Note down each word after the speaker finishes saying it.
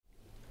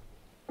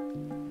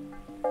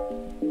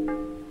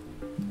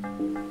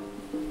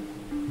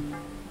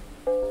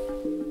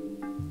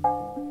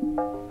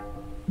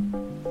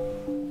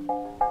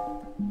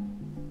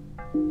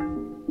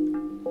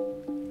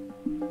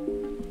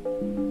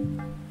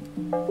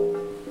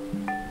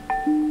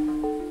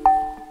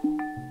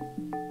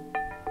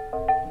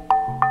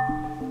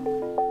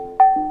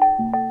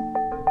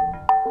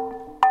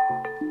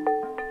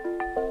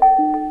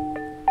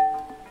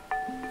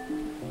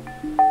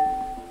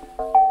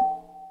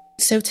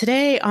So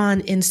today on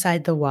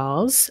Inside the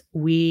Walls,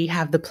 we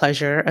have the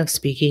pleasure of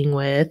speaking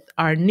with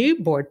our new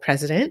board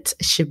president,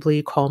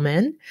 Shibli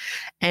Coleman.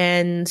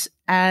 And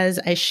as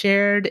I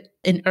shared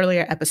in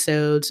earlier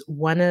episodes,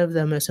 one of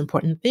the most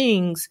important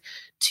things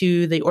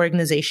to the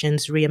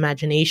organization's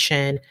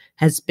reimagination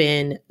has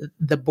been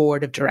the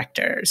board of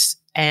directors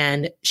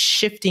and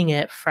shifting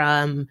it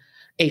from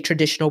a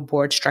traditional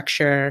board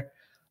structure,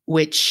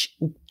 which,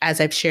 as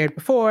I've shared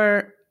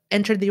before,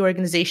 entered the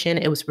organization.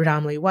 It was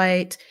predominantly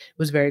white. It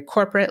was very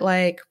corporate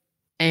like.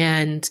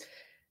 And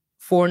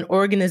for an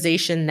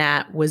organization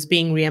that was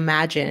being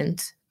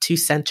reimagined to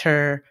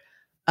center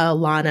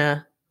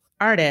Lana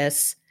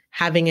artists,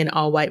 having an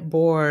all white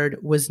board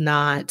was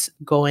not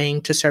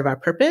going to serve our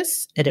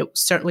purpose. And it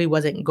certainly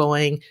wasn't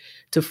going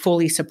to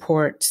fully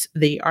support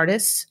the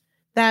artists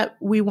that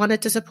we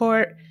wanted to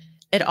support.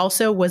 It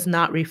also was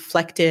not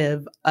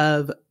reflective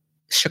of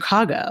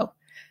Chicago.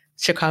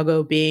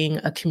 Chicago being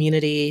a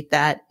community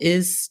that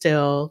is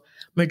still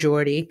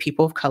majority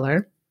people of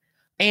color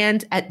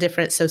and at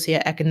different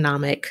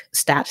socioeconomic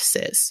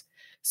statuses.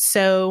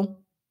 So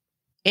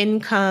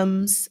in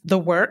comes the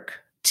work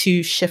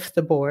to shift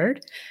the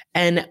board.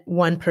 And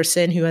one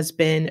person who has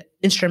been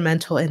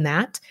instrumental in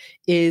that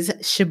is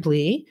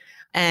Shibli.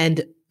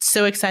 And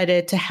so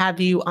excited to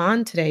have you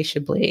on today,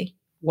 Shibli.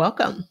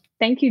 Welcome.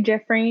 Thank you,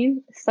 Jeffrey.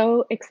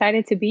 So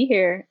excited to be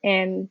here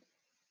and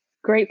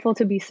grateful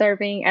to be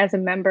serving as a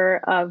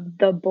member of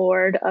the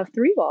board of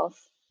Three Walls.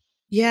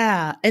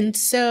 Yeah. And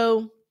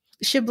so,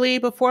 Shibli,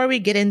 before we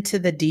get into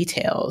the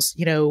details,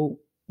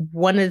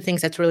 one of the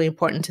things that's really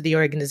important to the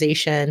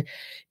organization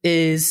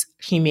is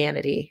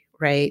humanity,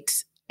 right?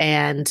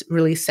 And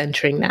really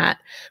centering that,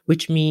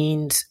 which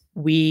means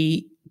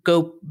we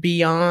go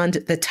beyond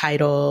the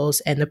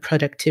titles and the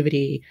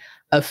productivity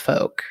of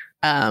folk.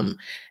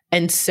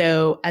 And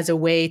so, as a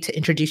way to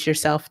introduce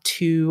yourself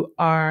to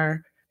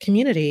our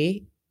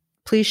community,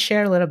 please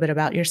share a little bit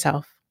about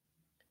yourself.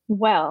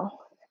 Well,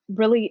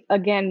 really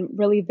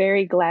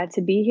very glad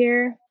to be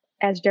here.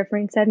 As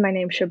Jeffrey said, my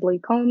name is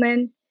Shibli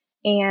Coleman,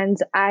 and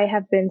I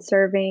have been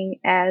serving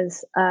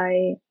as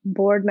a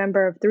board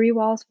member of Three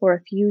Walls for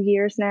a few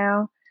years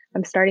now.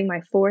 I'm starting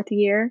my fourth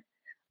year.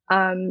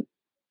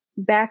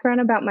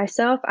 Background about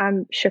myself,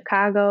 I'm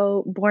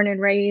Chicago born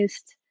and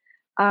raised.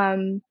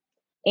 And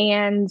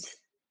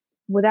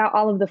without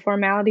all of the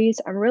formalities,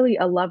 I'm really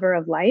a lover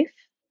of life.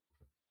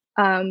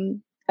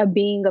 A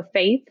being of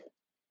faith,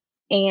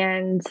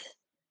 and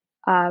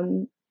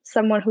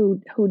someone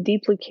who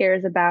deeply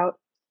cares about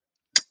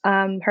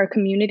her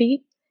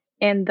community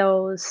and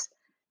those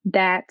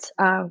that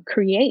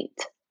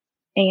create.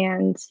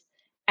 And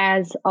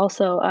as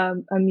also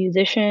a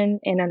musician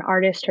and an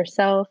artist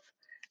herself,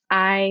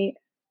 I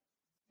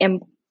am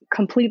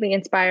completely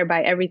inspired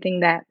by everything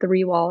that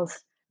Three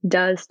Walls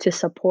does to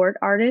support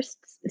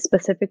artists,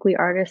 specifically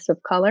artists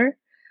of color.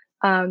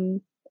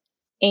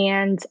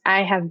 And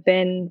I have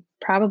been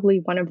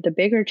probably one of the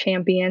bigger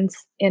champions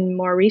in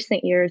more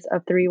recent years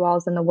of Three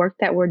Walls and the work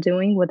that we're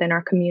doing within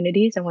our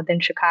communities and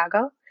within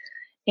Chicago.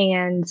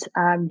 And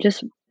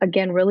just,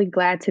 again, really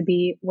glad to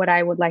be what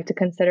I would like to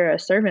consider a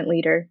servant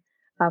leader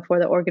for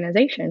the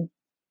organization.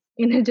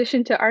 In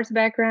addition to arts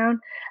background,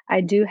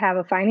 I do have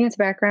a finance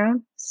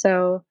background.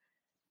 So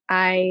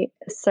I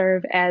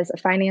serve as a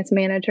finance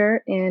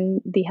manager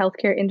in the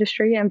healthcare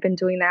industry. I've been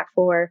doing that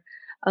for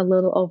a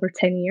little over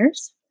 10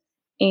 years.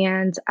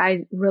 And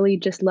I really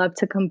just love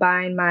to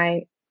combine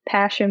my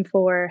passion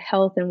for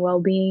health and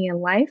well-being in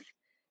life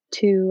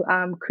to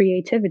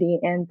creativity.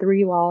 And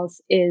Three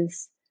Walls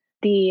is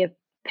the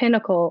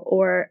pinnacle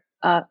or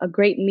a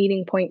great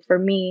meeting point for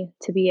me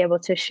to be able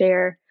to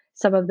share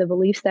some of the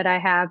beliefs that I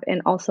have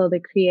and also the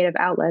creative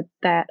outlet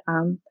that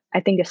I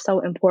think is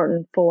so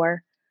important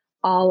for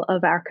all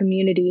of our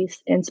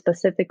communities and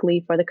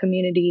specifically for the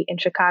community in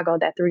Chicago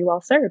that Three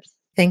Walls serves.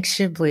 Thanks,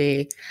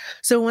 Shibli.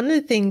 So one of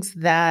the things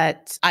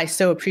that I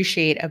so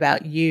appreciate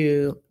about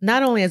you,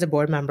 not only as a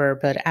board member,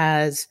 but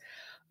as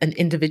an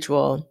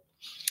individual,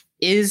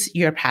 is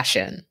your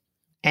passion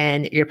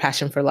and your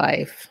passion for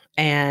life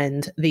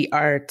and the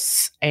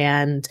arts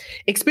and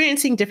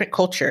experiencing different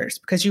cultures,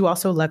 because you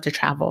also love to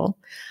travel.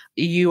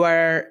 You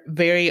are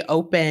very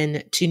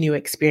open to new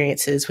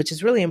experiences, which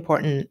is really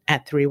important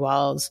at Three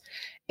Walls.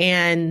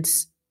 And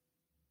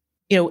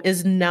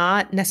is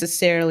not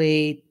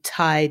necessarily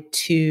tied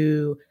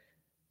to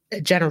a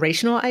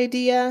generational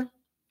idea,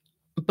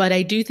 but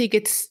I do think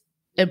it's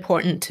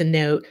important to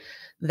note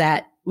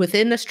that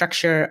within the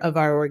structure of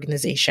our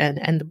organization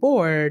and the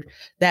board,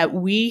 that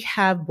we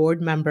have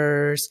board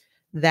members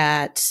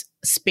that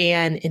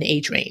span an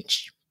age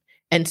range.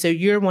 And so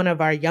you're one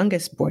of our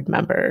youngest board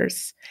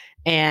members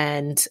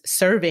and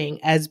serving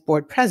as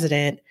board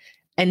president.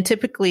 And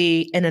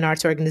typically in an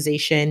arts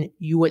organization,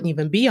 you wouldn't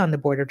even be on the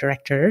board of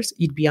directors.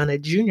 You'd be on a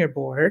junior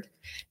board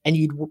and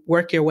you'd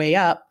work your way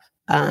up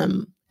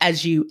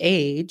as you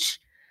age.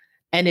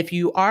 And if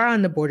you are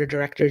on the board of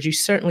directors, you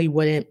certainly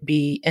wouldn't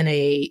be in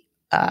a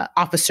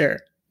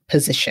officer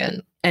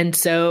position. And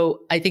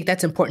so I think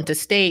that's important to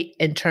state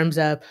in terms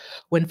of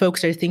when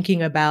folks are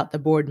thinking about the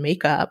board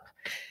makeup,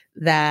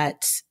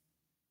 that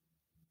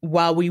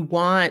while we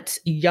want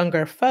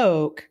younger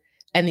folk,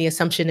 and the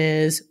assumption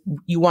is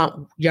you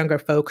want younger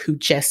folk who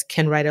just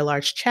can write a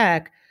large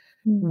check,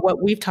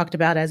 what we've talked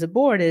about as a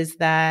board is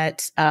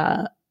that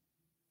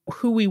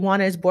who we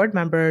want as board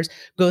members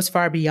goes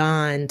far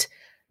beyond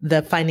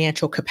the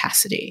financial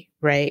capacity,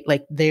 right?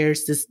 Like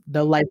there's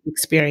the life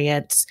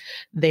experience,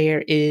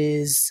 there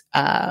is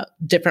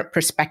different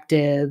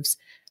perspectives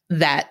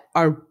that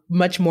are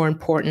much more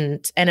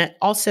important, and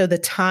also the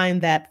time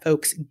that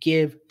folks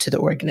give to the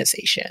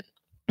organization.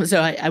 So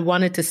I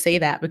wanted to say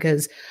that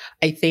because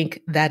I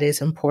think that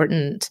is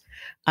important.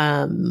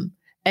 And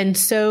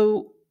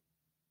so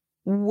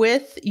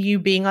with you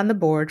being on the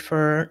board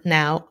for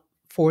now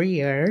 4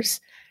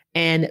 years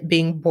and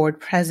being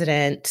board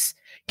president,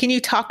 can you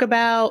talk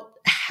about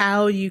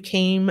how you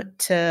came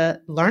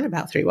to learn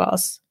about Three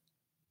Walls?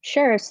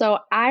 Sure. So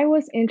I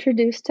was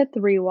introduced to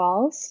Three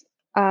Walls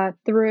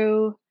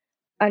through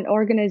an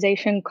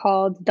organization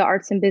called the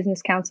Arts and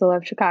Business Council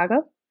of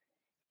Chicago.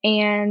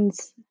 And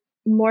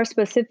more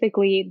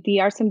specifically,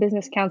 the Arts and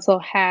Business Council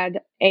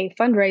had a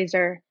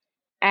fundraiser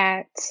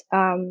at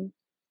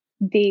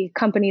the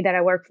company that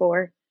I work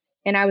for.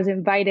 And I was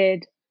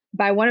invited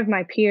by one of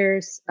my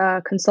peers,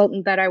 a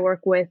consultant that I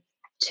work with,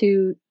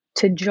 to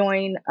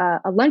join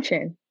a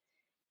luncheon.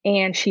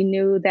 And she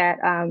knew that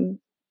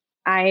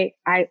I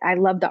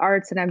love the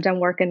arts and I've done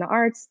work in the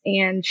arts.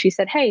 And she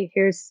said, "Hey,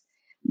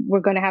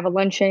 we're going to have a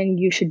luncheon.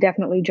 You should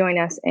definitely join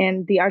us."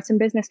 And the Arts and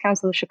Business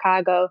Council of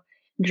Chicago,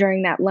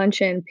 during that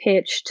luncheon,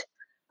 pitched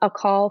a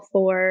call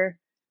for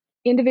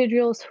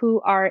individuals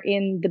who are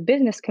in the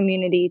business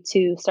community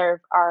to serve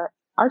our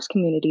arts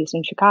communities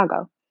in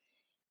Chicago.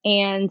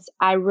 And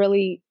I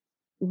really,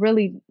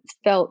 really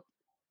felt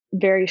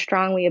very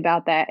strongly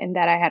about that, and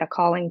that I had a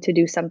calling to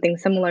do something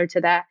similar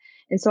to that.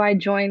 And so I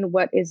joined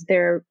what is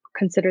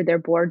considered their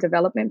board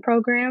development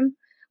program,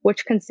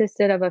 which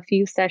consisted of a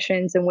few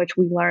sessions in which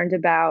we learned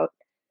about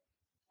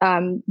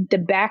the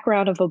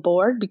background of a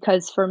board.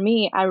 Because for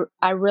me,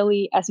 I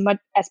really, as much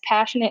as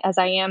passionate as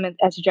I am,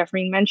 as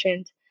Jeffrey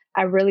mentioned,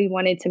 I really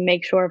wanted to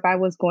make sure if I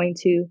was going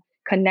to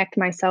connect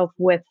myself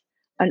with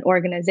an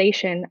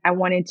organization, I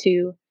wanted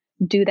to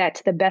do that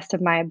to the best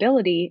of my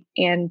ability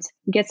and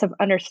get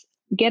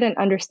an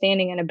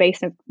understanding and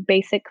a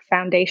basic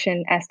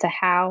foundation as to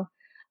how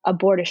a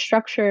board is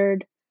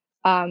structured,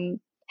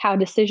 how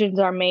decisions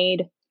are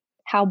made,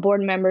 how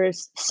board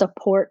members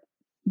support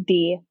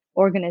the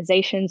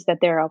organizations that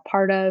they're a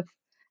part of,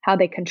 how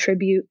they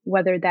contribute,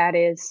 whether that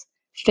is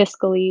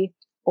fiscally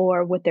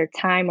or with their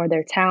time or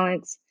their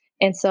talents.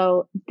 And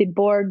so the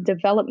board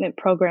development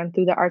program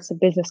through the Arts and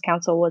Business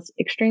Council was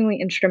extremely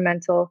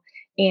instrumental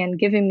in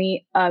giving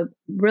me a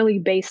really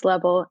base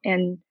level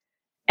and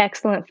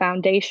excellent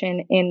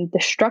foundation in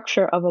the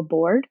structure of a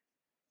board.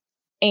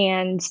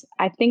 And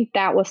I think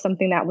that was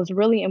something that was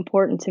really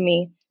important to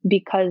me,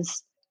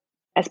 because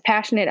as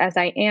passionate as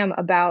I am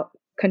about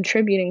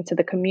contributing to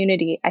the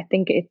community, I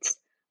think it's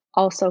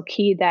also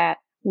key that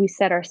we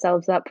set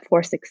ourselves up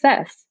for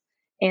success.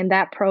 And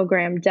that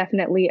program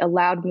definitely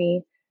allowed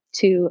me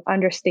to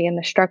understand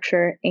the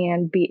structure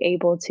and be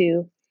able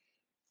to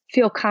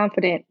feel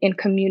confident in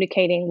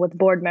communicating with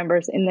board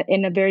members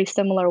in a very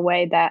similar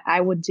way that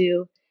I would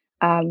do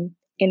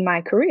in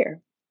my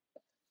career.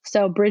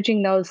 So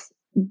bridging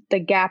the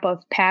gap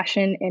of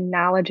passion and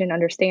knowledge and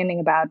understanding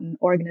about an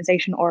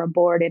organization or a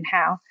board, and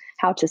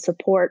how to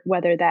support,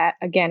 whether that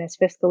again is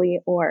fiscally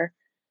or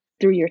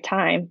through your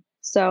time.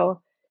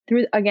 So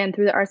through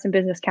the Arts and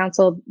Business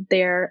Council,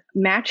 their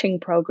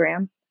matching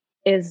program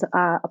is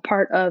a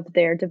part of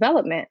their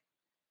development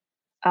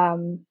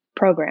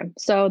program.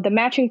 So the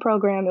matching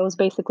program, it was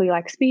basically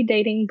like speed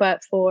dating,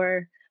 but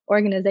for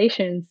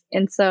organizations.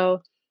 And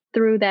so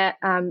through that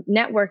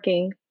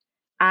networking,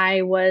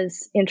 I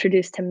was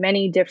introduced to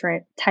many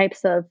different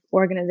types of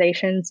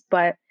organizations,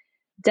 but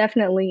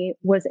definitely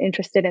was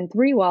interested in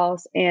Three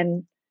Walls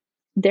and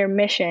their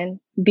mission,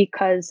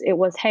 because it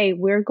was, hey,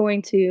 we're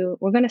going to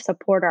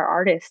support our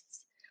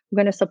artists.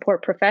 We're going to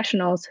support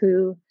professionals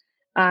who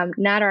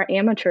not are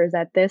amateurs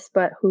at this,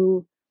 but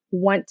who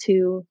want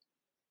to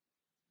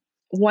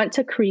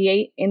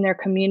create in their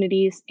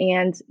communities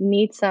and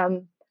need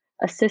some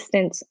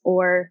assistance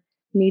or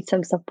need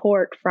some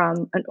support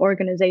from an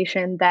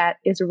organization that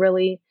is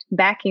really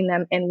backing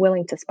them and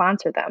willing to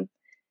sponsor them.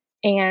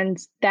 And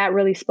that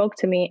really spoke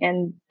to me.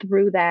 And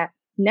through that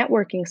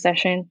networking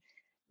session,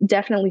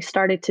 definitely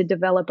started to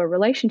develop a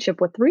relationship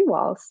with Three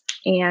Walls.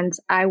 And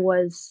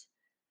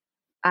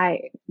I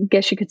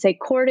guess you could say,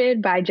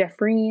 courted by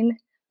Jeffreen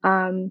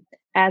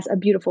as a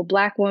beautiful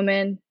Black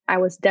woman. I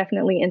was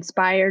definitely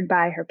inspired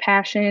by her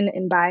passion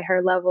and by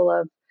her level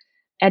of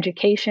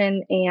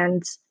education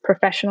and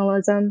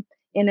professionalism,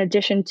 in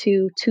addition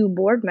to two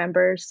board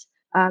members,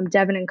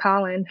 Devin and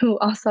Colin, who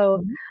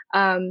also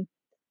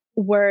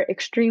were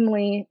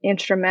extremely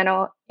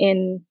instrumental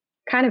in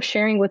kind of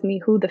sharing with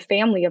me who the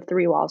family of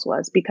Three Walls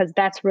was, because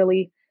that's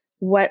really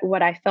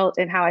what I felt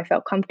and how I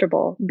felt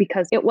comfortable,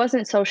 because it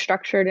wasn't so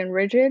structured and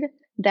rigid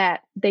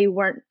that they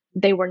were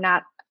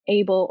not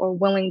able or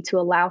willing to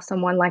allow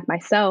someone like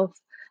myself,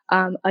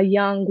 a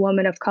young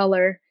woman of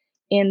color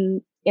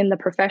in the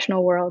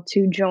professional world,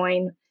 to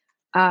join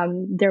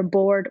their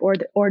board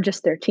or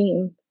just their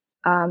team,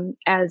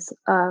 as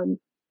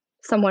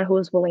someone who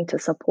is willing to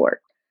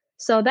support.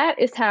 So that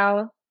is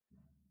how,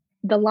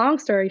 the long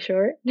story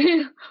short,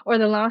 or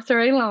the long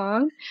story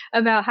long,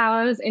 about how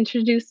I was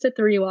introduced to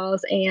Three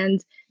Walls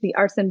and the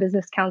Arts and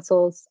Business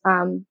Council's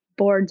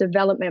board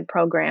development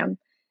program.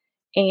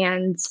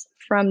 And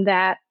from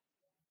that,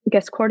 I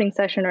guess, courting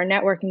session or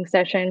networking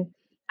session,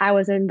 I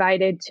was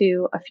invited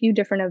to a few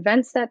different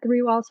events that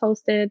Three Walls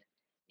hosted,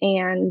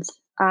 and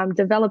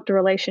developed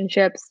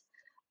relationships,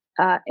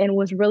 and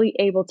was really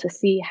able to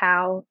see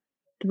how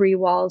Three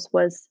Walls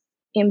was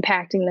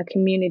impacting the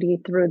community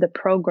through the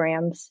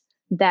programs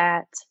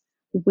that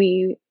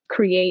we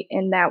create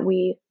and that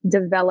we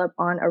develop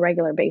on a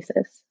regular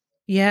basis.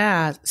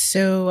 Yeah.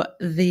 So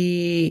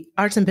the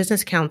Arts and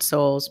Business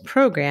Council's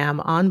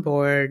program on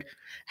board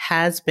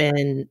has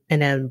been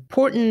an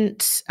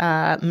important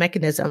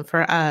mechanism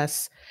for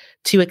us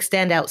to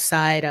extend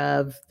outside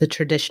of the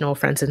traditional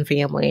friends and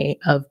family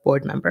of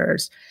board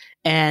members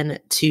and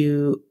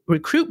to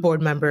recruit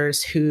board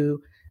members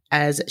who,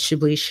 as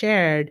Shibli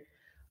shared,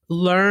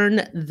 learn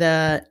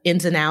the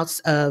ins and outs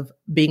of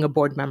being a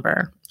board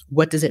member.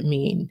 What does it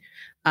mean?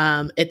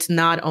 It's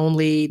not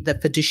only the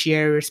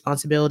fiduciary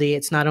responsibility,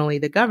 it's not only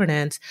the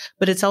governance,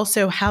 but it's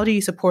also how do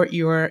you support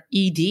your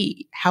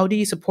ED? How do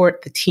you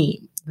support the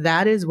team?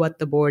 That is what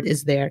the board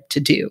is there to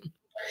do.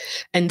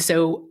 And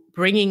so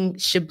bringing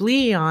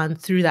Shibli on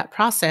through that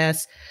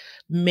process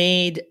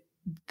made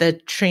the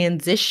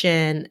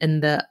transition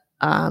and the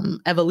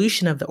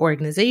evolution of the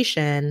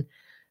organization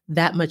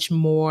that much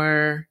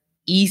more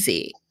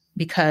easy,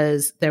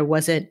 because there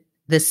wasn't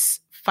this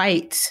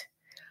fight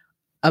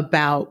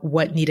about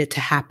what needed to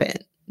happen,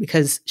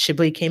 because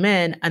Shibli came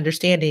in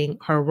understanding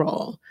her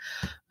role.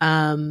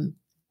 And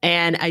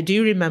I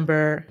do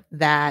remember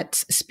that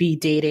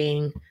speed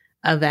dating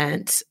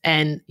event.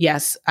 And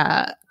yes,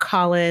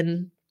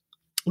 Colin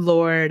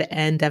Lord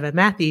and Devin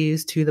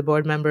Matthews, two of the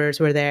board members,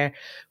 were there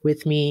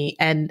with me.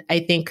 And I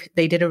think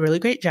they did a really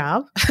great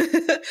job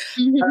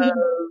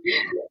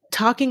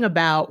talking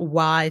about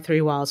why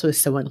Three Walls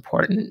was so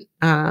important,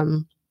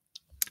 and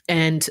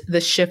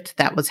the shift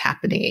that was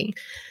happening.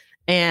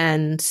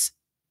 And,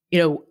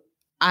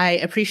 I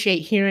appreciate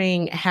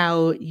hearing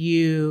how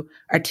you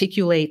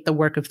articulate the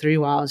work of Three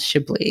Walls,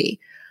 Shibli,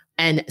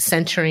 and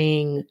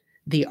centering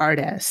the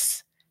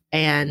artists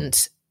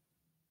and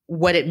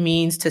what it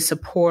means to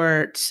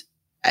support,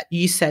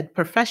 you said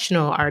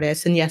professional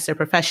artists, and yes, they're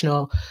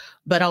professional,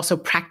 but also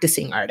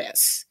practicing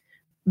artists,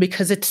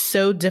 because it's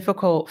so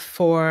difficult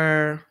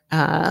for,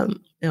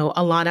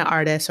 a lot of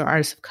artists or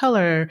artists of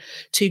color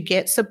to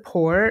get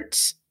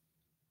support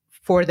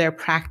for their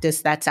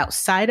practice that's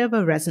outside of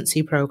a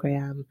residency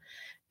program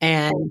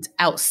and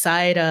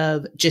outside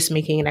of just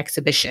making an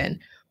exhibition.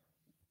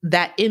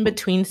 That in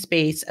between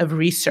space of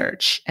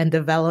research and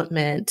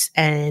development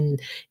and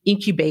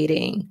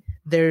incubating,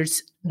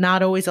 there's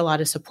not always a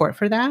lot of support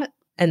for that.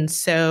 And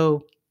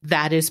so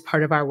that is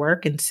part of our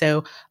work. And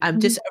so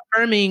I'm just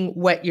affirming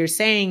what you're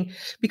saying,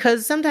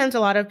 because sometimes a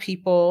lot of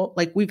people,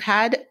 like we've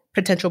had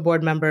potential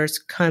board members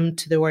come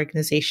to the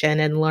organization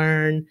and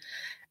learn,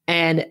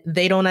 and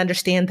they don't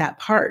understand that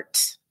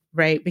part,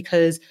 right?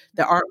 Because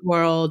the art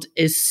world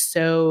is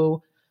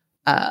so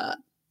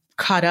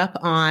caught up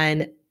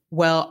on,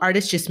 well,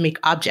 artists just make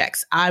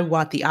objects. I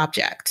want the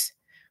object,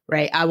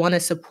 right? I want to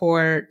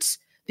support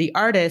the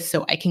artist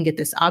so I can get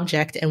this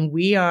object. And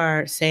we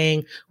are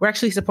saying we're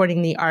actually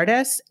supporting the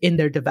artist in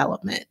their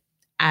development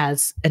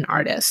as an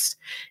artist.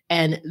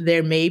 And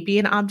there may be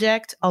an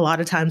object. A lot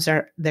of times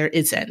there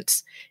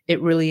isn't. It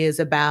really is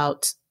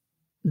about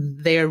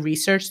their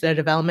research, their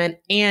development,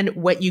 and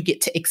what you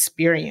get to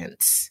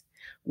experience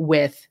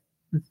with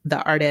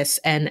the artists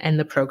and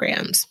the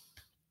programs.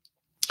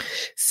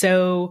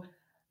 So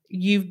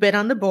you've been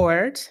on the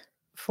board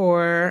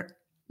for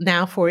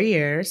now 4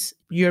 years.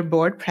 You're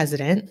board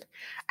president.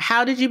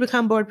 How did you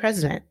become board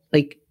president?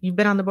 Like, you've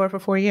been on the board for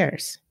 4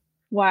 years.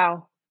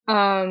 Wow.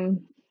 I'm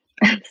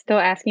still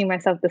asking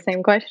myself the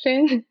same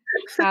question.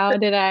 How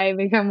did I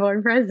become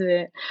board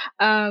president?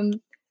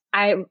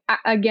 I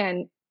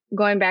again,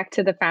 going back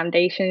to the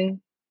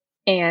foundation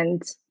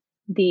and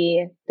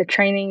the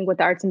training with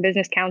the Arts and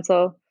Business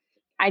Council,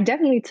 I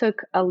definitely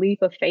took a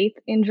leap of faith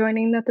in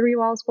joining the Three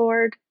Walls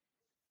board.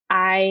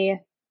 I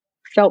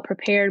felt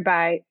prepared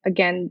by,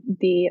 again,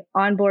 the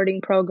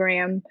onboarding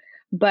program,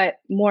 but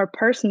more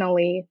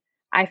personally,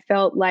 I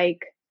felt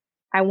like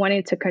I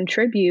wanted to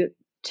contribute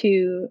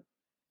to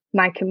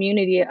my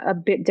community a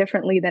bit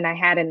differently than I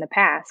had in the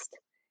past.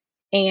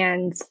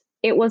 And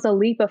it was a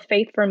leap of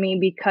faith for me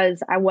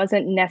because I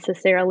wasn't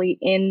necessarily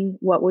in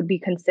what would be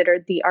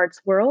considered the arts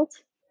world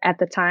at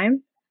the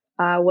time.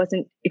 I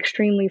wasn't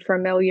extremely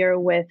familiar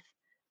with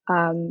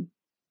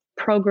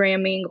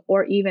programming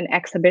or even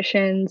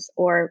exhibitions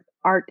or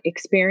art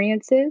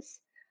experiences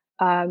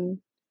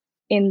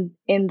in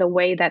the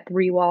way that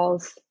Three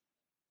Walls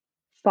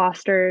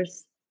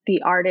fosters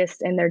the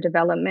artists and their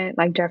development,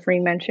 like Jeffrey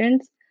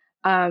mentioned.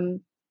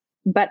 Um,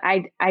 but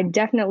I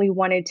definitely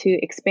wanted to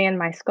expand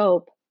my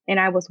scope, and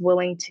I was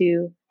willing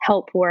to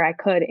help where I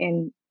could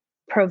and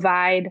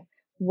provide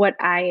what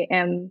I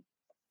am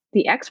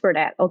the expert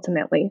at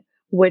ultimately,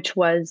 which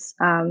was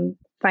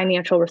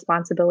financial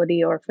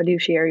responsibility or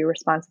fiduciary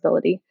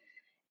responsibility.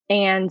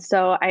 And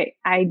so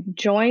I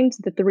joined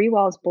the Three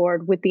Walls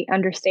board with the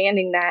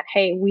understanding that,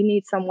 hey, we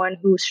need someone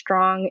who's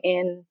strong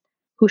in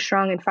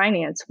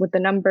finance with the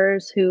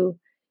numbers, who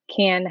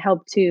can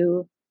help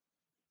to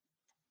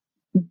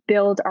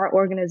build our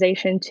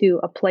organization to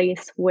a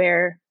place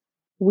where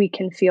we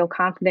can feel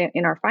confident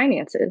in our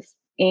finances.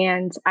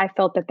 And I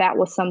felt that that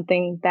was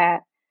something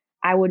that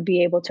I would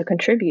be able to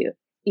contribute,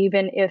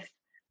 even if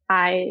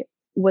I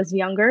was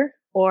younger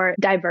or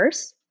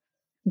diverse.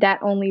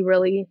 That only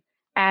really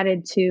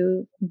added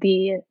to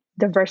the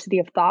diversity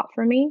of thought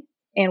for me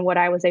and what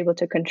I was able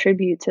to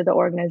contribute to the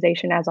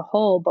organization as a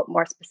whole. But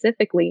more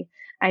specifically,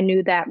 I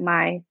knew that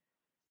my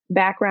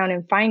background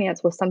in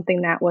finance was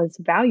something that was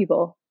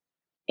valuable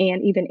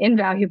and even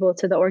invaluable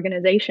to the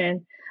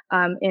organization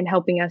in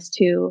helping us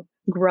to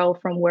grow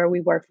from where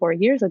we were 4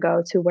 years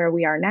ago to where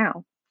we are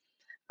now.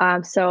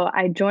 So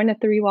I joined the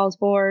Three Walls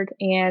board,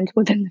 and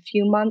within a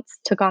few months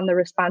took on the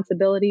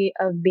responsibility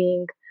of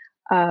being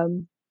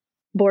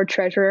board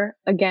treasurer.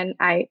 Again,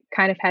 I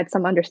kind of had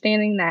some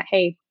understanding that,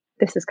 hey,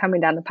 this is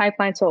coming down the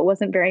pipeline. So it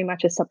wasn't very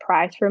much a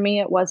surprise for me.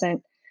 It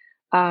wasn't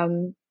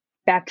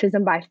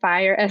baptism by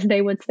fire, as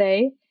they would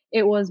say.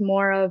 It was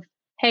more of,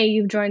 hey,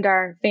 you've joined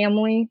our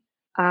family.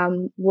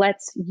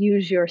 Let's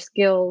use your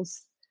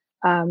skills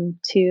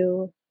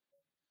to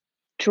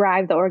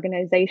drive the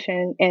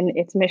organization and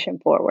its mission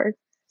forward.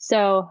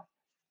 So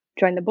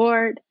joined the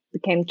board,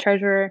 became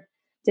treasurer,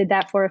 did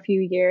that for a few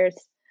years.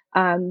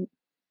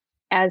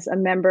 As a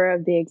member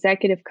of the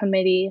executive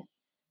committee,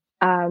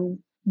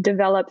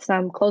 developed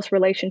some close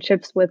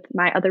relationships with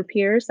my other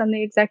peers on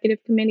the executive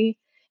committee,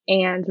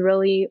 and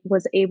really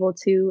was able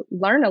to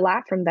learn a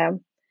lot from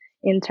them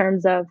in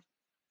terms of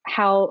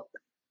how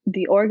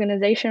the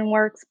organization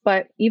works,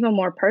 but even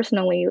more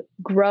personally,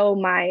 grow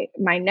my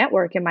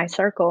network and my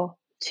circle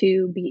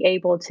to be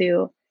able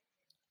to,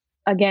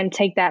 again,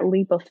 take that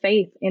leap of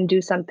faith and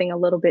do something a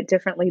little bit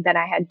differently than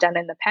I had done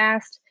in the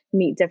past,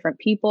 meet different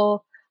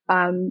people,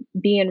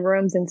 be in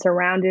rooms and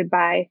surrounded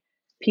by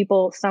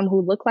people, some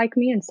who look like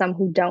me and some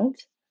who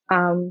don't,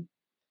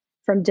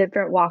 from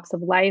different walks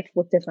of life,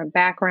 with different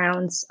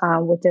backgrounds,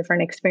 with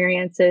different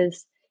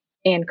experiences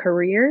and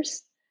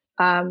careers.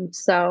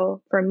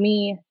 So for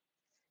me,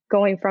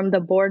 going from the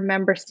board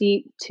member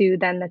seat to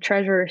then the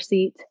treasurer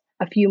seat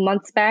a few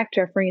months back,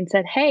 Jeffrey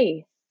said,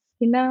 hey,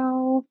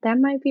 that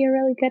might be a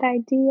really good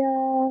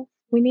idea.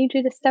 We need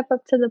you to step up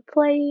to the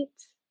plate.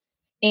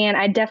 And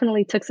I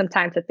definitely took some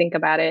time to think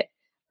about it.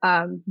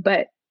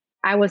 But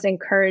I was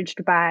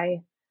encouraged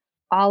by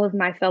all of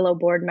my fellow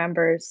board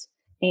members,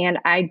 and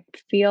I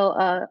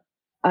feel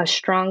a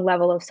strong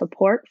level of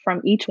support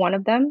from each one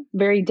of them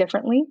very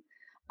differently.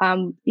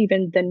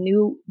 Even the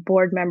new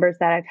board members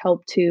that I've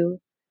helped to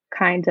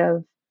kind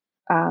of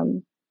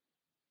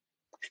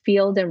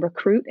field and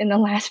recruit in the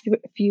last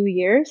few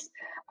years,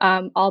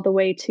 all the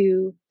way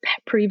to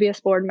previous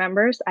board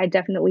members. I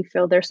definitely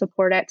feel their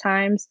support at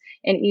times,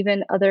 and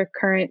even other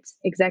current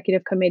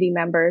executive committee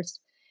members.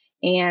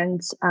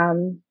 And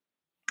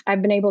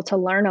I've been able to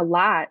learn a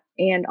lot,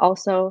 and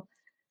also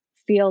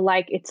feel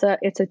like it's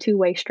a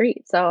two-way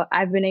street. So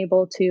I've been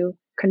able to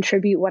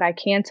contribute what I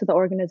can to the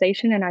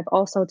organization, and I've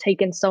also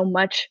taken so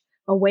much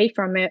away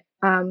from it,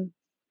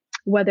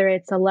 whether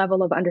it's a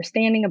level of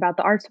understanding about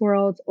the arts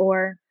world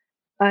or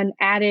an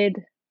added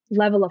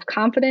level of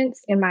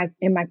confidence in my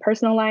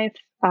personal life,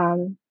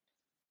 an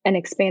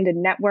expanded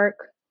network.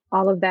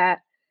 All of that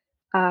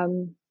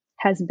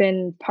has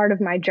been part of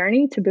my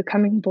journey to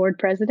becoming board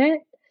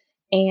president,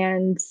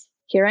 and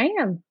here I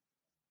am.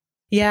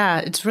 Yeah,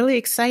 it's really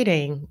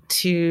exciting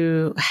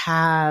to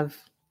have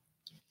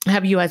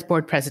you as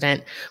board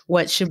president.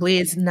 What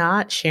Shibli is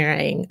not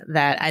sharing,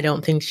 that I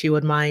don't think she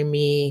would mind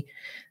me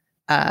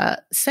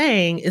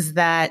saying, is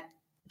that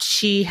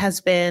she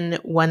has been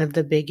one of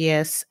the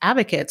biggest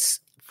advocates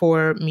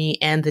for me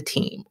and the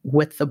team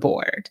with the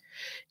board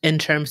in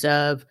terms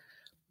of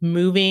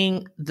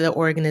moving the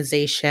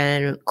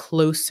organization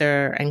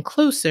closer and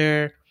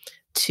closer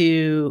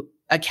to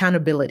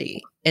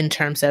accountability in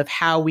terms of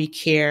how we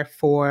care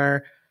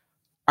for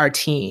our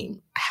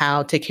team,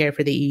 how to care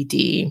for the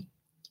ED.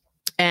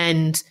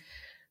 And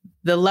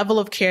the level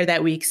of care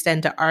that we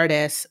extend to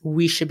artists,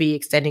 we should be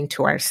extending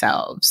to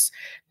ourselves.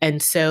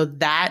 And so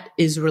that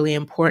is really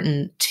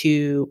important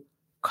to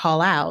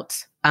call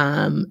out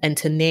and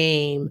to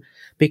name,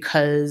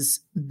 because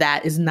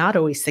that is not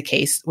always the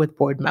case with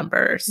board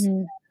members.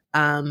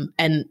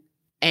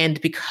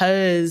 And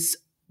because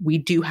we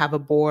do have a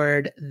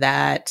board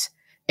that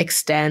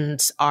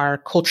extends our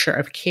culture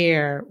of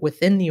care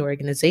within the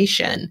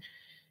organization,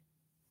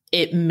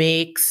 it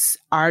makes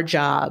our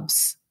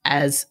jobs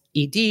as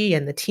ED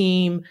and the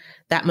team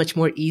that much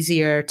more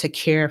easier to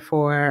care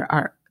for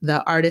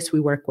the artists we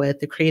work with,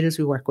 the creators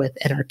we work with,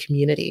 and our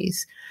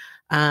communities.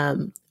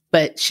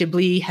 But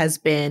Shibli has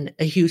been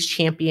a huge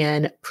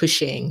champion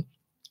pushing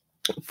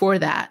for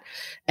that.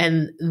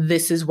 And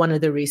this is one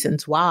of the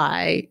reasons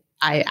why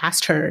I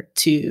asked her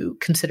to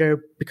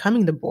consider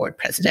becoming the board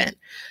president,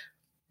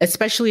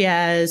 especially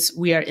as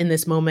we are in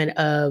this moment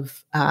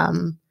of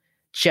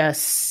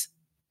just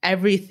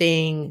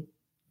everything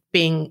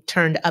being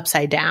turned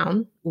upside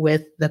down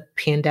with the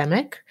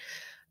pandemic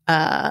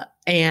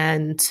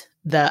and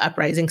the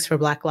uprisings for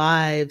Black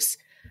lives.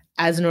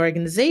 As an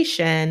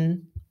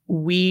organization,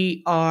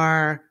 we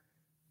are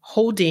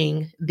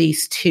holding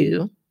these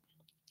two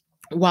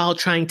while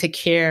trying to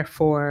care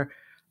for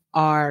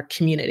our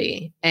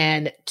community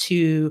and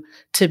to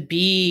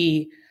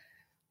be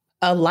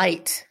a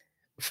light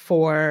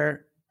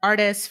for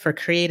artists, for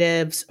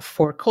creatives,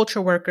 for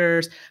culture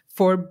workers,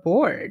 for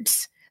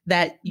boards,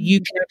 that you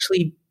can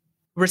actually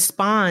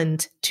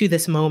respond to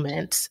this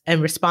moment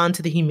and respond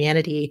to the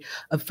humanity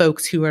of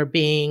folks who are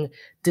being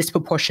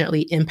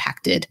disproportionately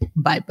impacted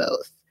by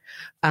both.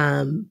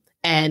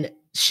 And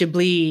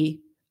Shibli,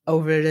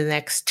 over the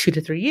next 2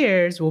 to 3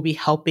 years, will be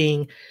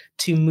helping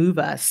to move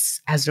us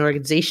as an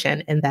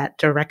organization in that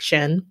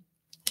direction,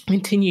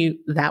 continue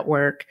that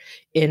work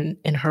in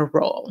her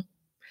role.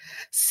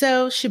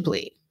 So,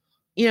 Shibli,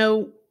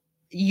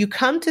 you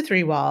come to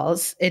Three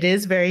Walls. It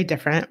is very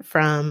different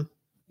from,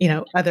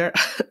 other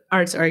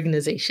arts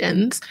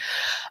organizations.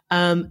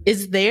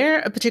 Is there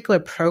a particular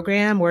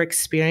program or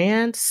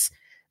experience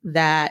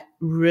that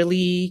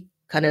really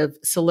kind of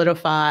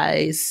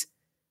solidifies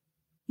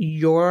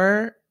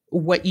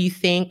what you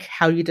think,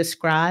 how you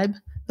describe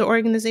the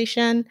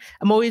organization?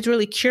 I'm always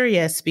really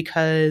curious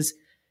because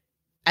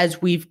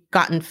as we've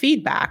gotten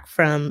feedback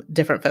from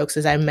different folks,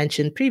 as I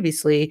mentioned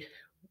previously,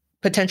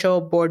 potential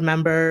board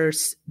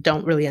members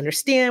don't really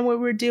understand what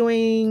we're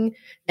doing,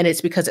 and it's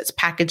because it's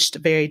packaged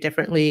very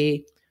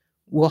differently.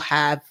 We'll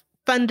have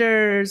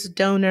funders,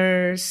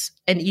 donors,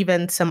 and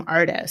even some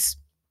artists.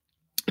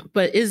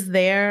 But is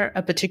there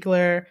a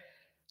particular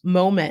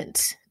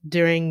moment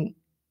during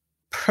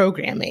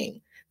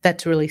programming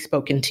that's really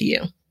spoken to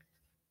you?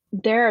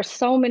 There are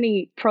so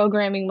many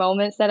programming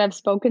moments that have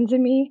spoken to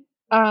me.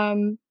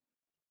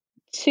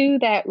 Two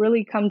that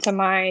really come to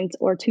mind,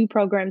 or two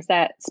programs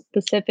that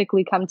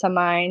specifically come to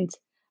mind,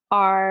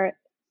 are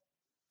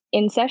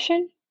In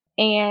Session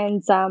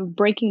and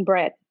Breaking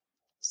Bread.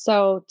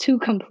 So, two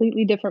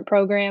completely different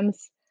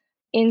programs.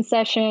 In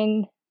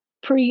Session,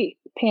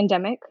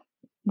 pre-pandemic,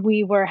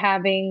 we were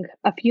having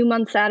a few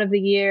months out of the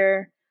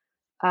year,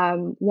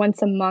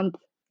 once a month,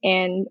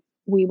 and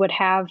we would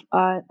have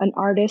an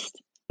artist,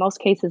 most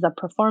cases a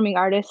performing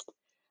artist,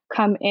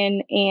 come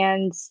in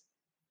and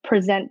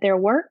present their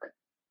work,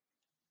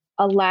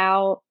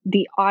 allow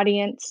the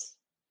audience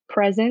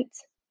present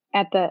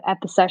at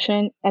the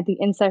session, at the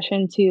In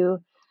Session, to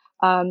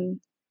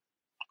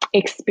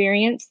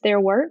experience their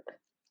work,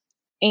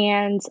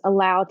 and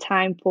allow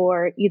time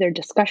for either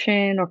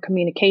discussion or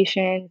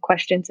communication,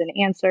 questions and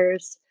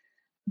answers.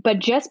 But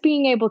just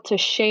being able to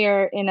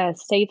share in a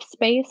safe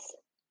space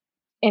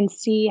and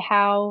see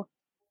how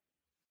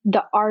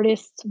the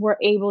artists were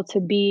able to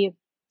be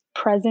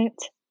present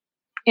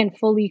and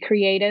fully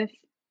creative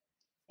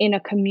in a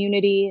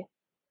community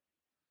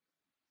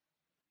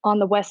on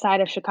the west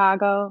side of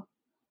Chicago,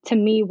 to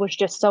me, was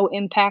just so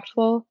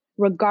impactful,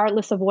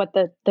 regardless of what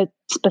the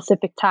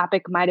specific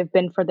topic might have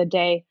been for the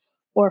day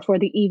or for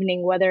the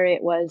evening, whether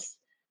it was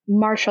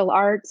martial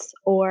arts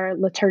or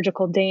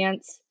liturgical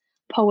dance,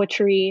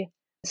 poetry,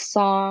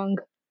 song,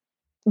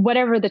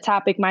 whatever the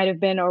topic might have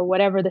been, or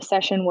whatever the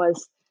session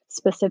was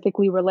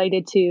specifically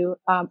related to,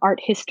 art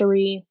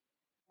history,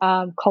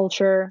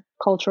 culture,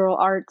 cultural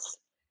arts.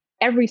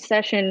 Every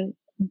session,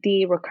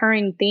 the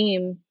recurring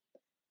theme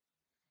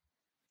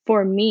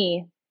for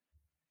me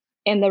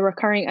and the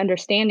recurring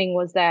understanding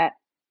was that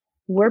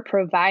we're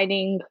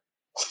providing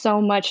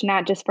so much,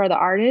 not just for the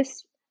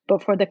artists,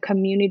 but for the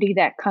community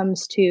that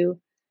comes to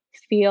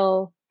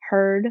feel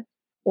heard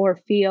or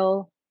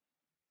feel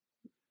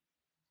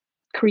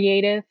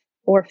creative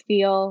or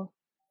feel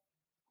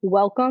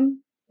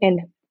welcome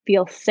and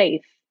feel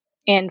safe.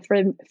 And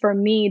for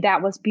me,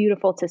 that was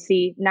beautiful to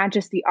see, not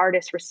just the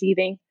artists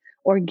receiving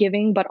or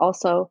giving, but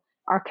also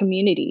our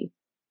community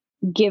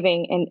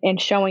giving and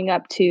showing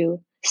up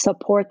to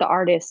support the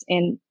artists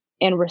and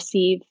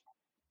receive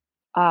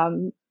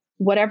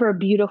whatever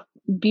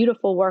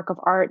beautiful work of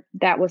art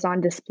that was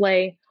on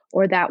display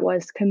or that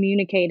was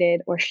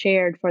communicated or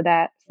shared for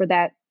that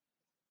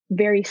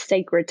very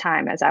sacred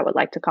time, as I would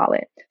like to call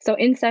it. So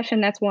In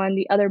Session, that's one.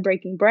 The other,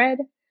 Breaking Bread.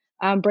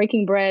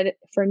 Breaking Bread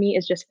for me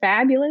is just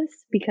fabulous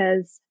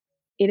because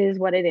it is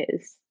what it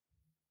is: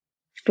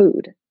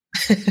 food.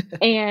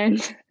 And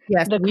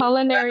Yes, the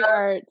culinary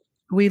art.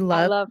 we I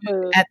love love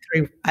food.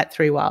 at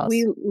Three Walls.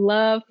 We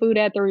love food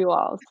at Three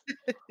Walls.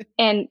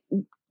 And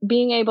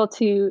being able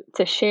to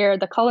share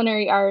the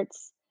culinary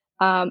arts,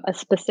 a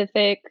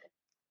specific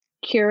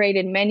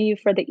curated menu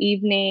for the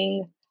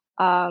evening,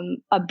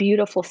 a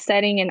beautiful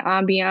setting and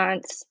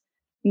ambiance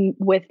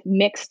with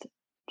mixed,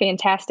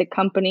 fantastic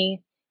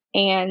company,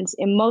 and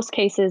in most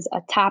cases,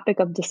 a topic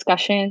of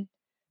discussion.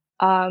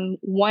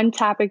 One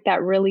topic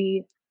that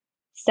really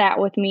sat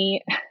with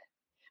me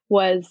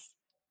was,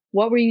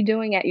 what were you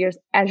doing at your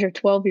as your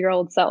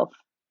 12-year-old self?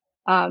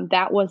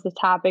 That was the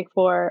topic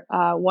for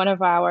one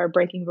of our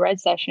Breaking Bread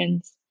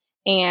sessions,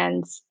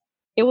 and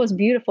it was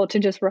beautiful to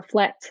just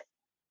reflect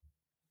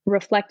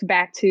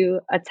back to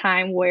a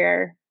time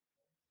where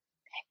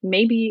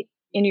maybe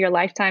in your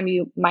lifetime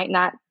you might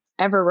not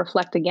ever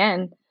reflect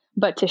again,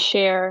 but to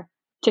share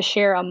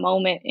a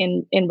moment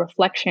in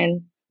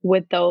reflection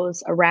with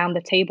those around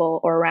the table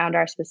or around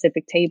our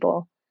specific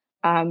table,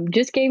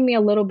 just gave me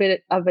a little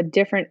bit of a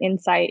different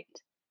insight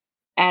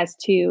as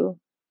to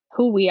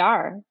who we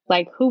are,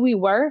 like who we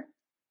were,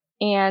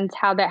 and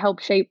how that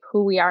helped shape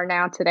who we are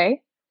now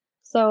today.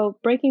 So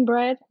Breaking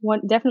Bread,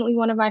 definitely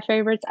one of my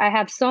favorites. I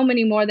have so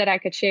many more that I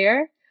could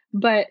share,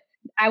 but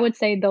I would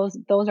say those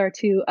are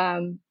two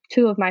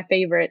of my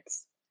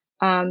favorites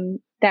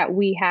that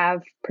we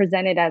have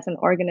presented as an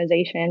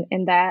organization,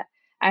 and that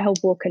I hope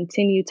will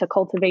continue to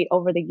cultivate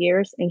over the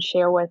years and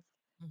share with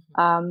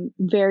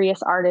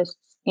various artists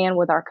and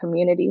with our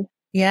community.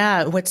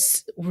 Yeah,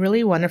 what's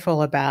really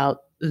wonderful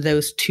about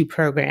those two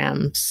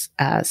programs,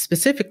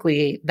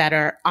 specifically that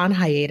are on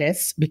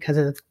hiatus because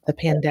of the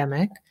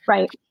pandemic,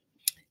 Right.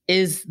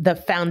 is the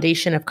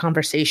foundation of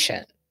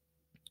conversation,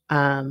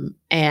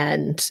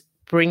 and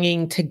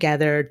bringing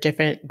together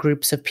different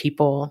groups of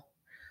people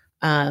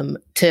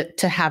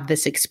to have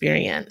this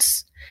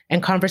experience.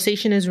 And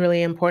conversation is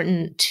really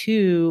important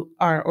to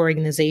our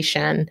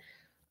organization,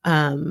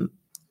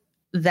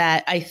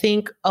 that I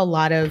think a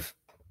lot of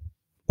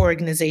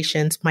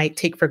organizations might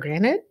take for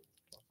granted.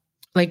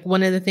 Like,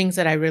 one of the things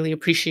that I really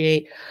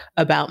appreciate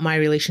about my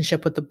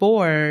relationship with the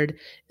board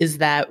is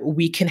that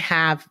we can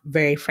have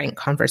very frank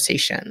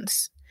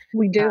conversations.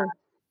 We do.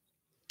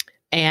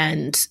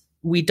 And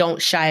we don't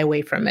shy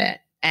away from it.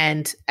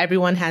 And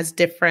everyone has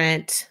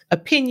different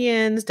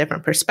opinions,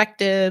 different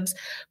perspectives,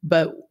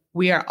 but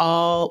we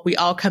all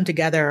come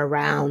together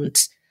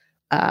around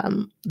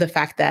the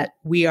fact that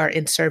we are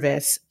in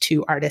service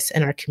to artists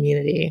in our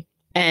community.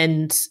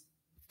 And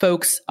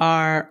folks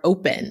are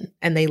open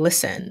and they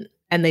listen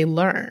and they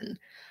learn.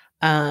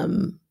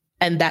 And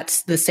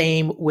that's the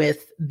same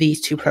with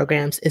these two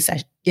programs,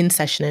 In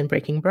Session and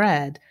Breaking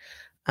Bread.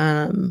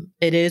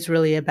 It is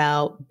really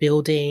about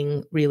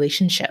building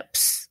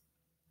relationships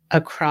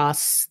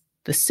across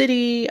the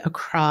city,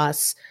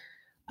 across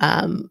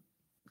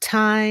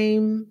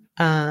time,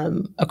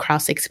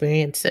 across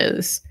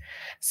experiences.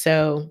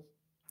 So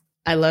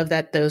I love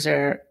that those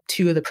are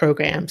two of the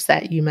programs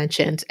that you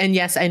mentioned. And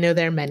yes, I know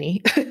there are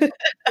many,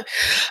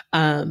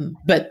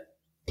 but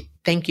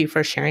thank you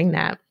for sharing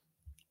that.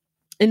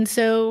 And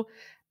so,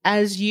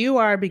 as you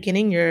are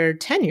beginning your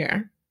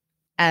tenure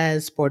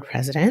as board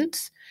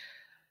president,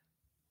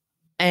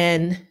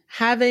 and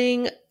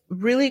having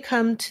really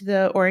come to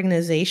the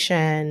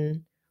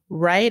organization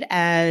right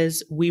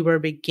as we were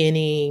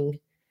beginning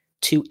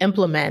to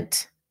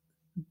implement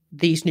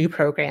these new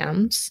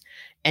programs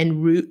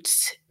and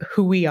root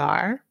who we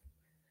are,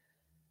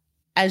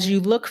 as you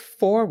look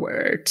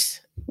forward,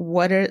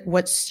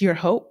 what's your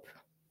hope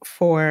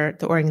for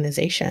the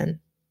organization?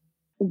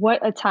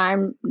 What a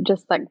time,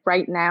 just like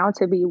right now,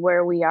 to be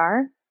where we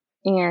are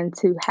and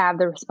to have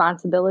the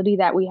responsibility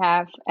that we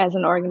have as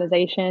an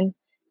organization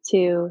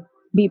to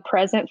be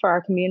present for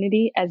our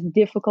community, as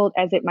difficult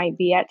as it might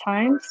be at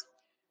times.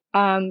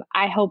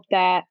 I hope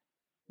that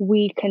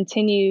we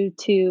continue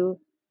to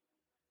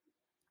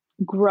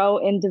grow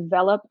and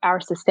develop our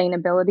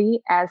sustainability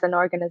as an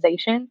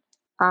organization,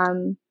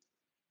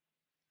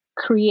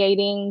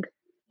 creating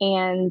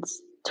and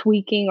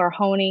tweaking or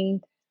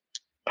honing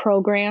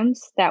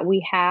programs that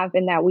we have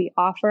and that we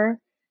offer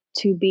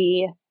to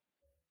be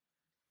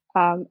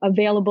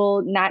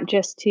available not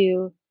just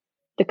to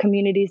the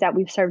communities that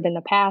we've served in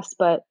the past,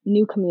 but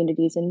new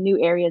communities and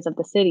new areas of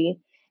the city,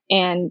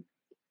 and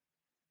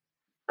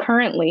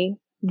currently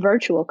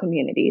virtual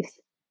communities,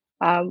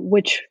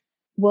 which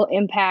will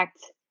impact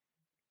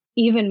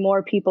even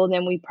more people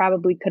than we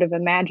probably could have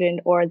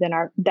imagined, or than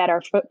our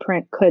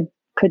footprint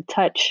could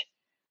touch,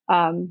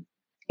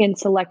 in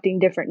selecting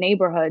different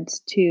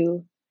neighborhoods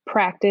to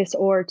practice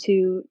or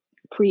to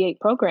create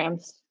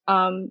programs.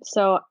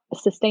 So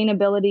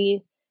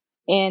sustainability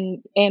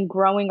and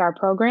growing our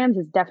programs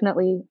is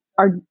definitely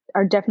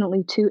are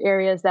definitely two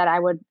areas that I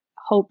would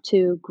hope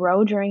to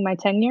grow during my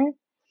tenure.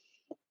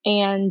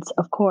 And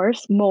of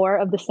course, more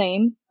of the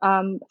same,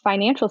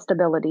 financial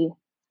stability.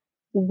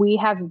 We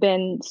have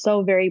been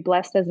so very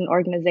blessed as an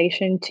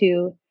organization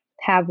to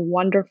have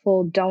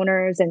wonderful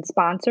donors and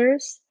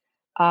sponsors.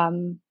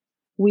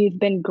 We've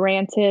been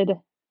granted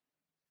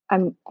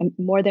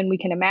more than we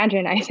can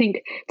imagine, I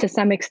think, to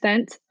some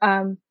extent.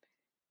 And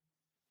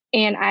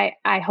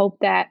I hope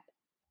that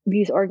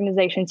these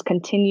organizations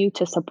continue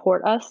to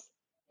support us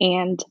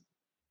and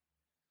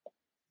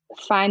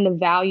find the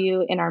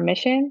value in our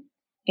mission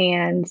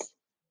and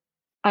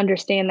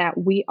understand that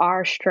we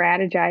are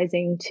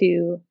strategizing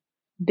to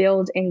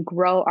build and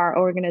grow our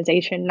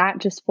organization, not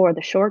just for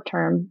the short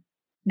term,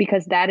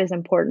 because that is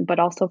important, but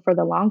also for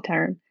the long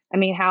term. I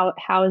mean,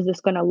 how is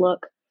this going to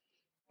look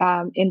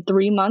in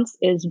 3 months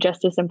is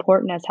just as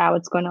important as how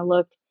it's going to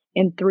look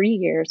in 3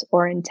 years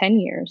or in 10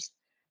 years.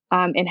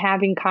 And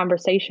having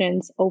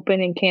conversations,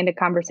 open and candid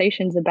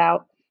conversations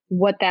about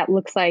what that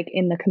looks like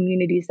in the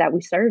communities that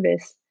we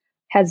service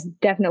has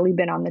definitely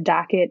been on the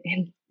docket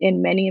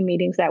in many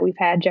meetings that we've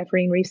had,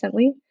 Jeffrey,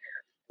 recently.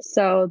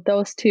 So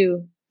those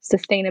two,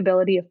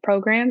 sustainability of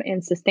program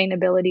and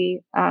sustainability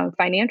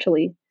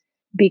financially,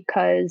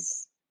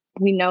 because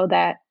we know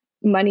that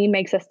money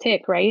makes us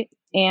tick, right?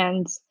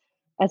 And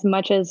as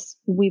much as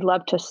we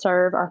love to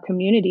serve our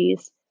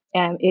communities,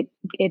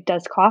 it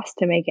does cost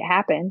to make it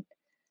happen.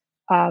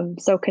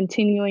 So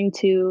continuing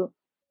to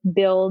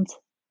build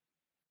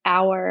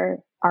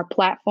our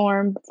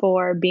platform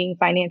for being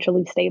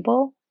financially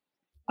stable,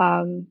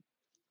 um,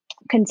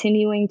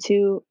 continuing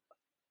to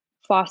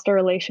foster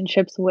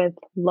relationships with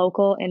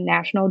local and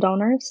national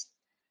donors,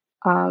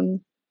 um,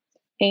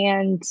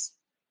 and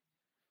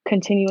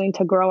continuing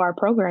to grow our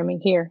programming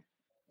here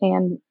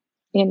and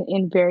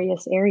in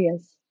various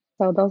areas.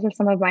 So those are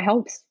some of my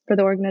hopes for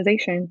the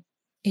organization.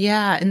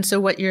 Yeah, and so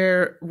what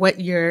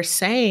you're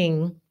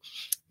saying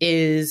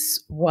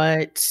is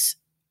what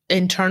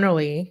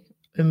internally,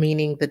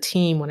 meaning the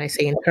team, when I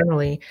say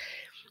internally,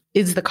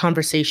 is the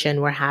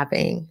conversation we're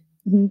having.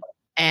 Mm-hmm.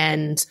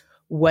 And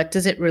what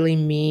does it really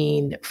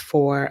mean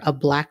for a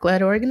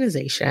Black-led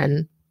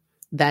organization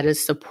that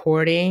is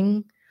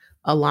supporting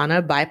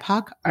Alana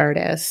BIPOC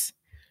artists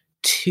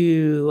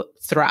to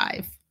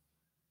thrive,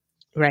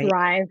 right?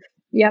 Thrive.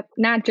 Yep.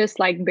 Not just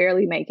like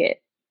barely make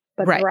it,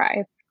 but Right.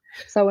 thrive.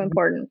 So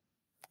important.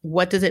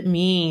 What does it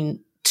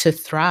mean to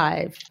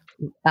thrive?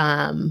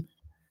 Um,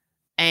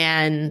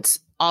 and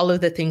all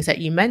of the things that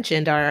you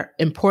mentioned are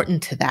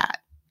important to that.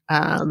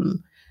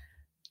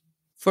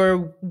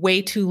 For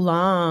way too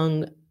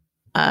long,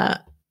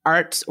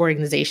 arts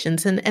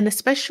organizations and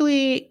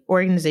especially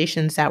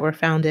organizations that were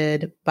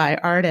founded by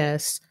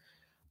artists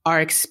are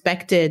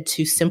expected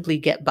to simply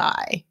get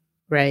by,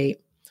 right?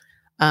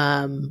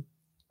 Um,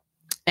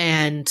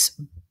 and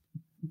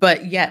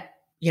but yet,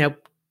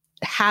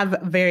 have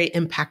very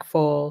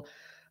impactful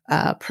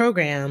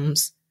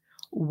programs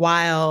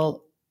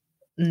while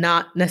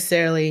not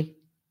necessarily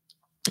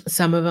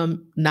some of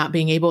them not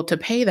being able to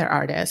pay their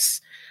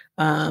artists,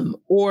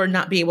 or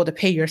not be able to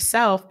pay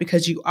yourself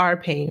because you are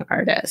paying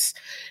artists.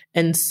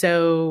 And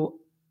so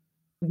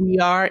we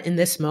are in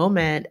this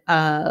moment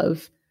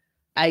of,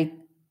 I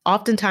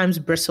oftentimes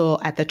bristle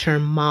at the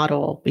term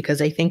model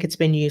because I think it's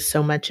been used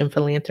so much in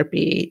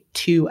philanthropy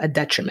to a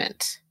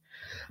detriment.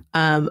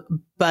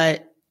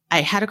 But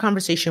I had a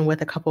conversation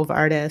with a couple of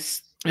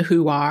artists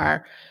who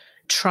are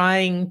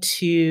trying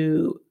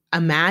to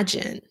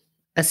imagine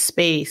a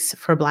space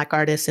for Black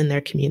artists in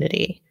their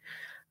community,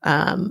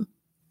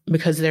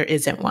 because there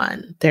isn't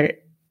one. There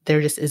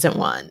just isn't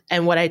one.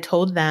 And what I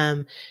told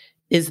them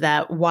is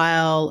that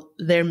while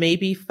there may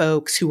be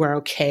folks who are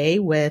okay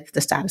with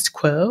the status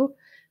quo,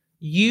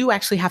 you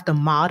actually have to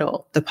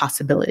model the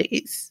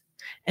possibilities.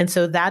 And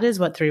so that is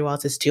what Three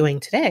Walls is doing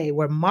today.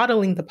 We're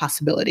modeling the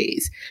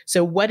possibilities.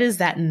 So what is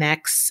that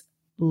next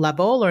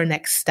level or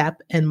next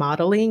step in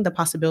modeling the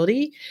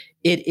possibility?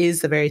 It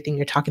is the very thing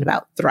you're talking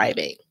about,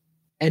 thriving,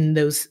 and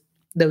those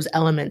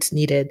elements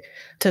needed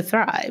to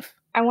thrive.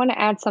 I want to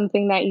add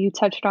something that you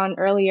touched on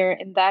earlier,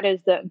 and that is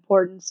the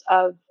importance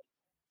of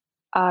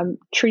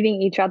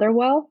treating each other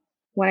well.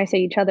 When I say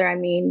each other, I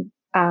mean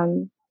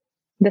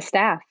the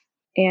staff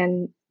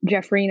and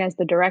Jeffreen as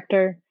the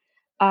director.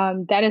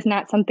 That is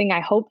not something I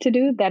hope to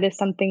do. That is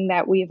something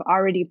that we've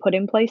already put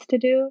in place to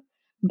do,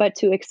 but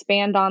to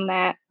expand on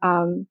that,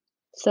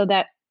 so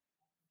that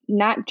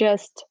not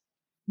just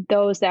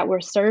those that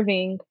we're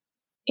serving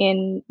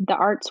in the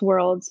arts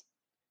world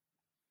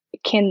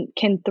can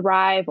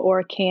thrive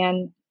or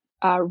can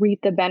reap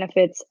the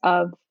benefits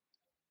of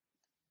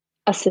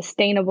a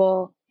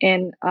sustainable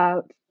and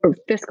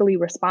fiscally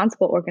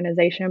responsible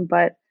organization,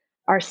 but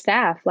our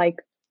staff, like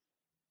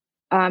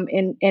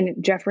and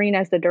Jeffreen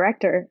as the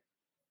director,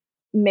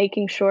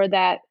 making sure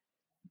that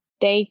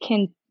they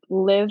can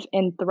live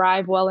and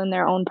thrive well in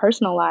their own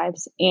personal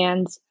lives.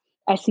 And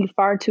I see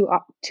far too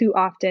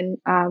often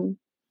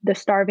the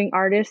starving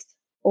artist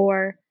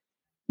or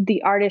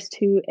the artist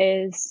who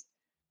is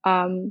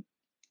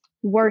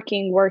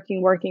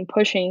working,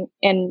 pushing,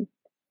 and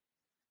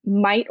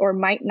might or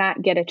might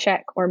not get a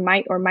check or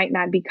might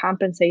not be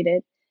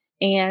compensated.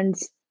 And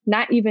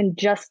not even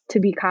just to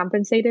be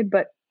compensated,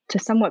 but to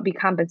somewhat be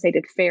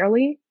compensated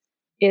fairly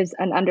is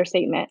an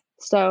understatement.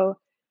 So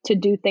to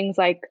do things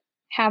like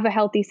have a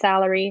healthy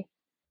salary,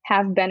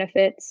 have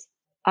benefits,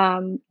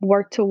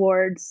 work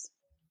towards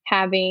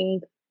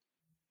having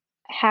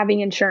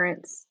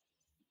insurance,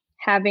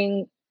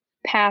 having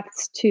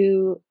paths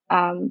to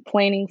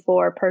planning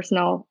for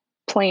personal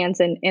plans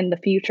in the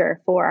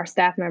future for our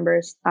staff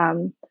members.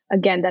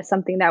 Again, that's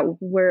something that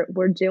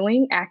we're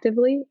doing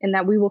actively and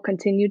that we will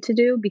continue to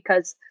do,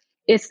 because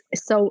it's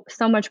so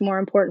much more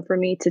important for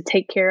me to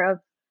take care of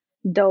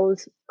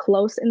those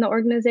close in the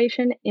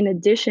organization in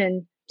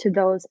addition to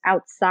those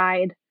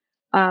outside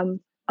um,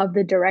 of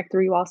the direct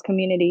Three Walls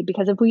community.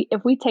 Because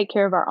if we take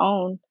care of our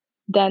own,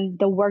 then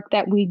the work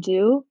that we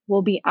do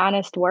will be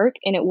honest work,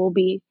 and it will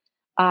be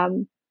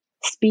um,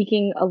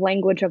 speaking a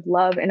language of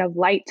love and of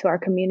light to our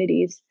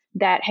communities,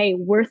 that hey,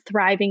 we're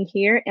thriving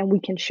here and we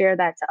can share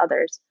that to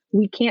others.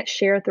 We can't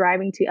share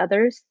thriving to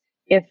others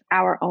if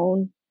our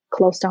own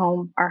close to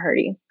home are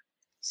hurting.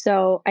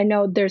 So I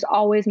know there's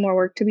always more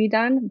work to be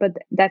done, but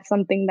that's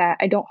something that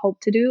I don't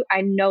hope to do.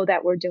 I know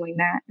that we're doing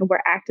that and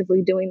we're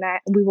actively doing that.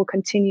 And we will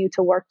continue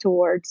to work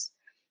towards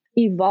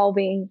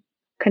evolving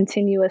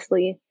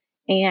continuously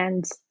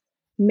and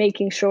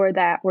making sure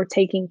that we're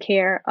taking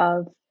care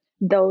of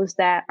those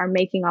that are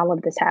making all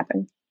of this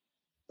happen.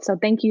 So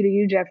thank you to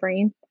you,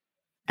 Jeffrey.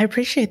 I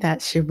appreciate that,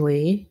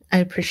 Shibli. I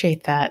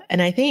appreciate that.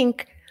 And I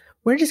think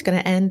we're just going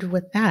to end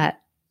with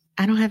that.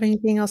 I don't have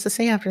anything else to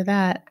say after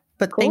that.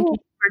 But thank you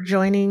Cool. for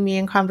joining me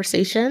in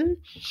conversation.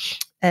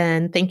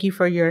 And thank you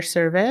for your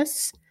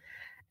service.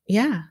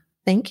 Yeah,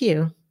 thank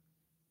you.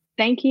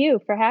 Thank you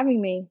for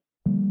having me.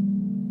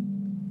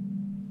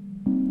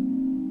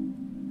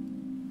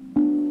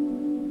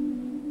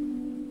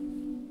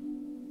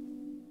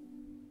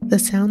 The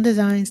sound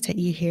designs that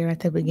you hear at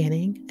the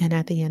beginning and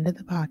at the end of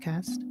the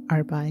podcast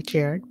are by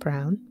Jared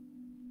Brown.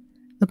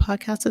 The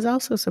podcast is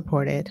also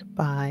supported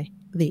by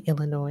the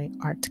Illinois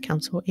Arts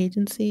Council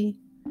Agency,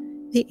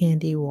 the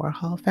Andy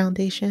Warhol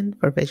Foundation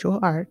for Visual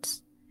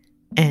Arts,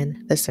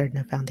 and the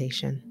Cerna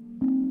Foundation.